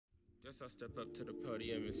Guess I'll step up to the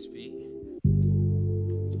podium and speak.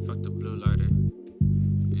 Fuck the blue lighter.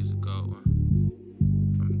 Use a gold one.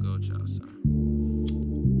 I'm a gold child, son.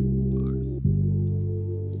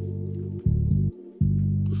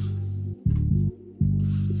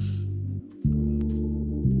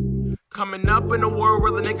 Coming up in a world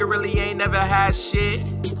where the nigga really ain't never had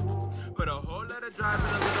shit. But a whole lot of driving,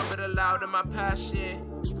 a little bit of loud in my passion.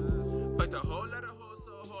 But the whole lot of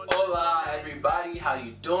Hola everybody, how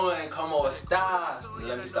you doing? ¿Cómo estás?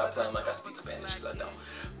 Let me stop playing like I speak Spanish because I don't.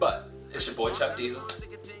 But it's your boy Chuck Diesel,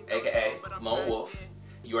 aka Lone Wolf.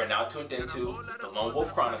 You are now tuned into the Lone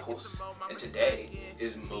Wolf Chronicles, and today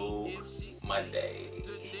is Move Monday.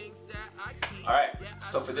 Alright,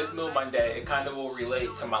 so for this Move Monday, it kind of will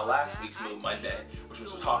relate to my last week's Move Monday, which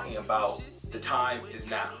was talking about the time is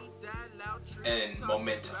now and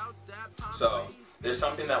momentum. So there's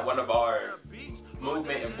something that one of our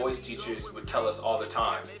movement and voice teachers would tell us all the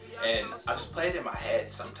time, and I just play it in my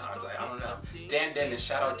head sometimes. Like, I don't know. Dan Dennis,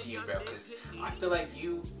 shout out to you, bro, because I feel like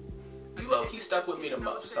you low-key stuck with me the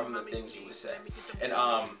most, some of the things you would say. And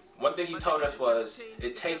one thing he told us was,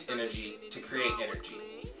 it takes energy to create energy.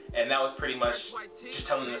 And that was pretty much just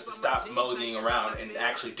telling us to stop moseying around and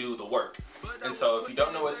actually do the work. And so if you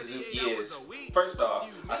don't know what Suzuki is, first off,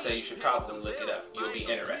 I say you should probably look it up. You'll be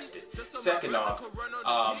interested. Second off,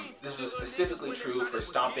 this was specifically true for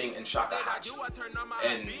stomping and shakuhachi.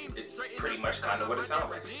 And it's pretty much kind of what it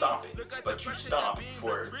sounds like, stomping. But you stomp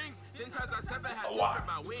for a while.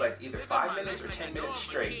 It's like either 5 minutes or 10 minutes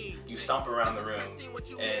straight. You stomp around the room,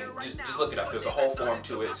 and just look it up. There's a whole form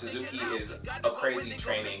to it. Suzuki is a crazy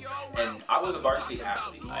training, and I was a varsity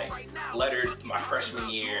athlete. I lettered my freshman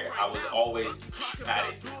year. I was always at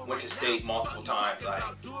it. Went to state multiple times. Like,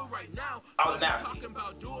 I was an athlete.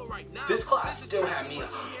 This class still had me.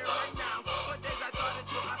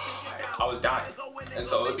 I was dying. And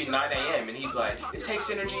so it would be 9 a.m. and he'd be like, it takes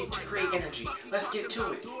energy to create energy. Let's get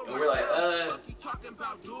to it. And we're like,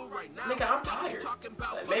 nigga, I'm tired.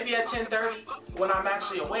 Like, maybe at 10:30 when I'm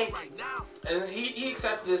actually awake. And he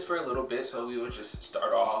accepted this for a little bit, so we would just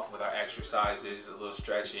start off with our exercises, a little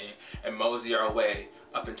stretching, and mosey our way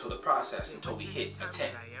up until the process until we hit a 10.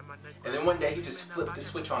 And then one day he just flipped the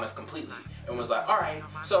switch on us completely and was like, alright,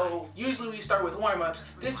 so usually we start with warm-ups.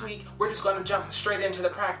 This week we're just going to jump straight into the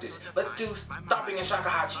practice. Let's do stomping and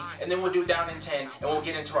shakuhachi, and then we'll do down in 10 and we'll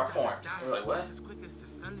get into our forms. And we're like, what?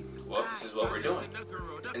 Well, this is what we're doing.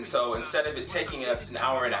 And so instead of it taking us an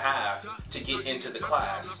hour and a half to get into the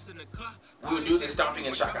class, we would do the stomping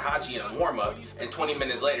and shakuhachi in a warm-up, and 20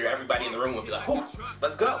 minutes later everybody in the room would be like, whoo,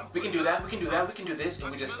 let's go. We can do that, we can do that, we can do this. And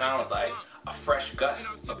we just found like a fresh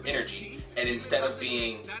gust of energy. And instead of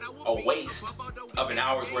being a waste of an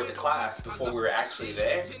hour's worth of class before we were actually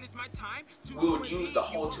there, we would use the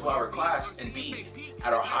whole 2-hour class and be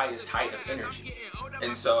at our highest height of energy.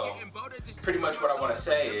 And so pretty much what I want to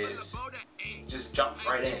say is just jump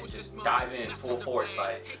right in, just dive in full force.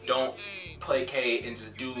 Like, don't placate and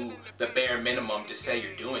just do the bare minimum to say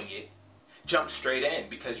you're doing it. Jump straight in,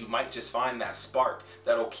 because you might just find that spark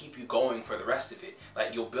that'll keep you going for the rest of it.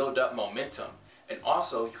 Like, you'll build up momentum, and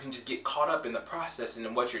also you can just get caught up in the process and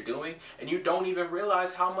in what you're doing, and you don't even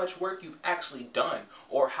realize how much work you've actually done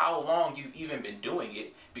or how long you've even been doing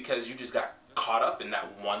it, because you just got caught up in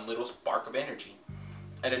that one little spark of energy.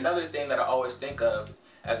 And another thing that I always think of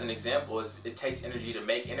as an example is it takes energy to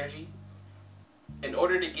make energy. In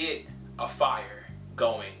order to get a fire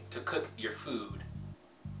going to cook your food,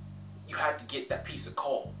 you had to get that piece of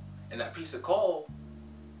coal, and that piece of coal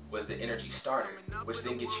was the energy starter, which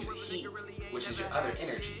then gets you the heat, which is your other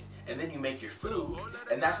energy, and then you make your food,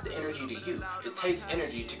 and that's the energy to you. It takes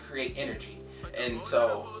energy to create energy. And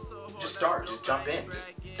so just start, just jump in,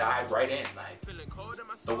 just dive right in. Like,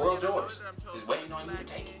 the world's yours, just waiting on you to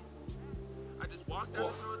take it.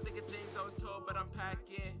 Wolf.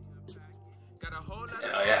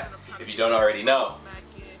 And oh yeah, if you don't already know,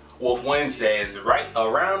 Wolf Wednesday is right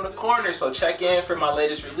around the corner, so check in for my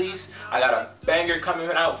latest release. I got a banger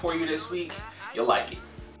coming out for you this week. You'll like it.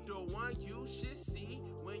 The one you should see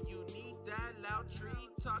when you need that loud tree,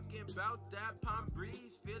 talking about that palm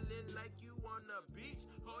breeze, feeling like you on the beach.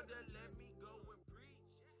 Hold on, let me